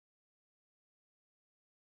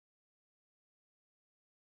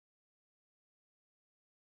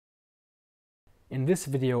In this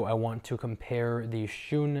video, I want to compare the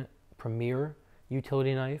Shun Premier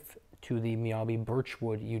Utility Knife to the Miyabi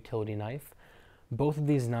Birchwood Utility Knife. Both of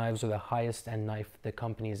these knives are the highest end knife that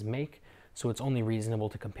companies make, so it's only reasonable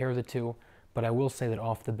to compare the two, but I will say that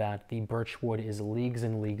off the bat, the Birchwood is leagues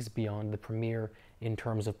and leagues beyond the Premier in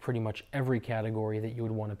terms of pretty much every category that you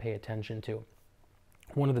would want to pay attention to.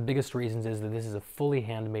 One of the biggest reasons is that this is a fully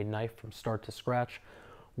handmade knife from start to scratch,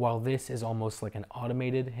 while this is almost like an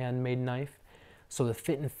automated handmade knife. So the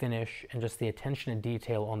fit and finish and just the attention to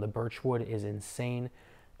detail on the Birchwood is insane.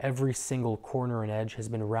 Every single corner and edge has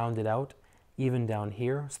been rounded out, even down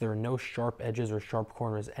here. So there are no sharp edges or sharp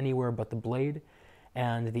corners anywhere but the blade.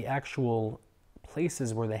 And the actual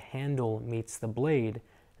places where the handle meets the blade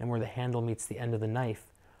and where the handle meets the end of the knife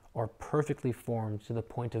are perfectly formed to the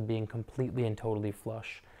point of being completely and totally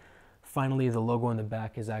flush. Finally, the logo on the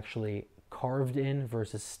back is actually carved in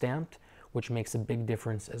versus stamped, which makes a big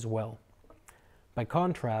difference as well. By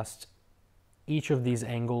contrast, each of these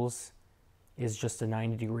angles is just a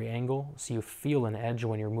 90-degree angle, so you feel an edge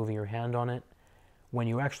when you're moving your hand on it. When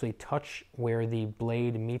you actually touch where the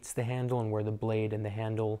blade meets the handle and where the blade and the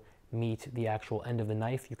handle meet the actual end of the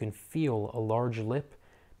knife, you can feel a large lip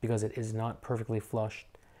because it is not perfectly flushed.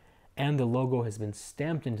 And the logo has been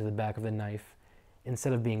stamped into the back of the knife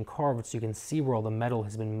instead of being carved, so you can see where all the metal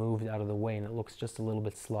has been moved out of the way and it looks just a little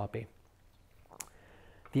bit sloppy.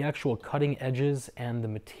 The actual cutting edges and the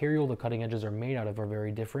material the cutting edges are made out of are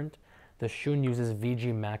very different. The Shun uses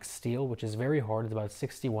VG Max steel, which is very hard, it's about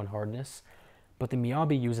 61 hardness, but the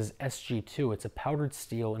Miyabi uses SG2, it's a powdered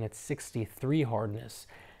steel, and it's 63 hardness.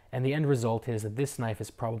 And the end result is that this knife is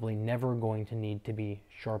probably never going to need to be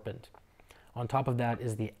sharpened. On top of that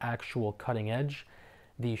is the actual cutting edge.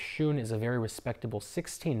 The Shun is a very respectable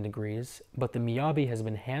 16 degrees, but the Miyabi has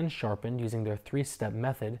been hand sharpened using their 3-step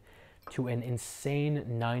method to an insane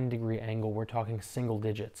 9-degree angle. We're talking single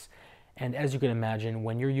digits. And as you can imagine,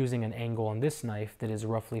 when you're using an angle on this knife that is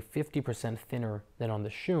roughly 50% thinner than on the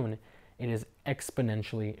Shun, it is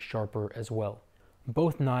exponentially sharper as well.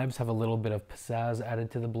 Both knives have a little bit of pizzazz added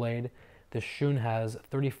to the blade. The Shun has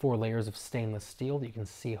 34 layers of stainless steel that you can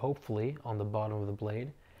see hopefully on the bottom of the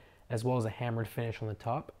blade, as well as a hammered finish on the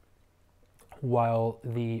top, while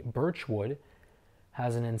the Birchwood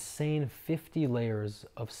has an insane 50 layers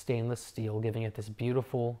of stainless steel, giving it this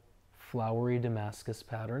beautiful flowery Damascus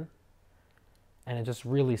pattern, and it just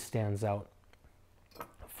really stands out.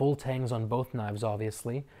 Full tangs on both knives,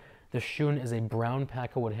 obviously. The Shun is a brown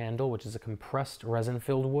pakkawood handle, which is a compressed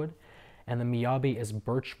resin-filled wood, and the Miyabi is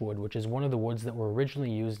birchwood, which is one of the woods that were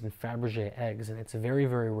originally used in Faberge eggs, and it's very,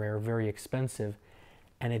 very rare, very expensive,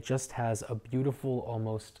 and it just has a beautiful,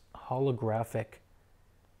 almost holographic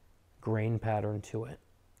grain pattern to it.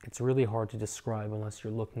 It's really hard to describe unless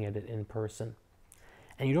you're looking at it in person.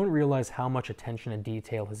 And you don't realize how much attention to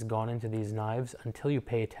detail has gone into these knives until you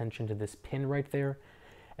pay attention to this pin right there.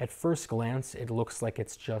 At first glance, it looks like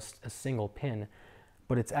it's just a single pin,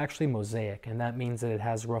 but it's actually mosaic, and that means that it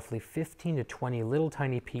has roughly 15 to 20 little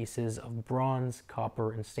tiny pieces of bronze,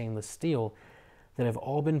 copper, and stainless steel that have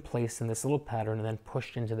all been placed in this little pattern and then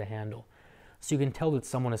pushed into the handle. So you can tell that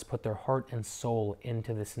someone has put their heart and soul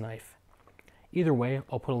into this knife. Either way,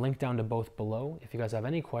 I'll put a link down to both below. If you guys have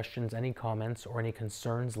any questions, any comments, or any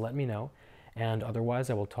concerns, let me know. And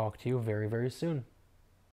otherwise, I will talk to you very, very soon.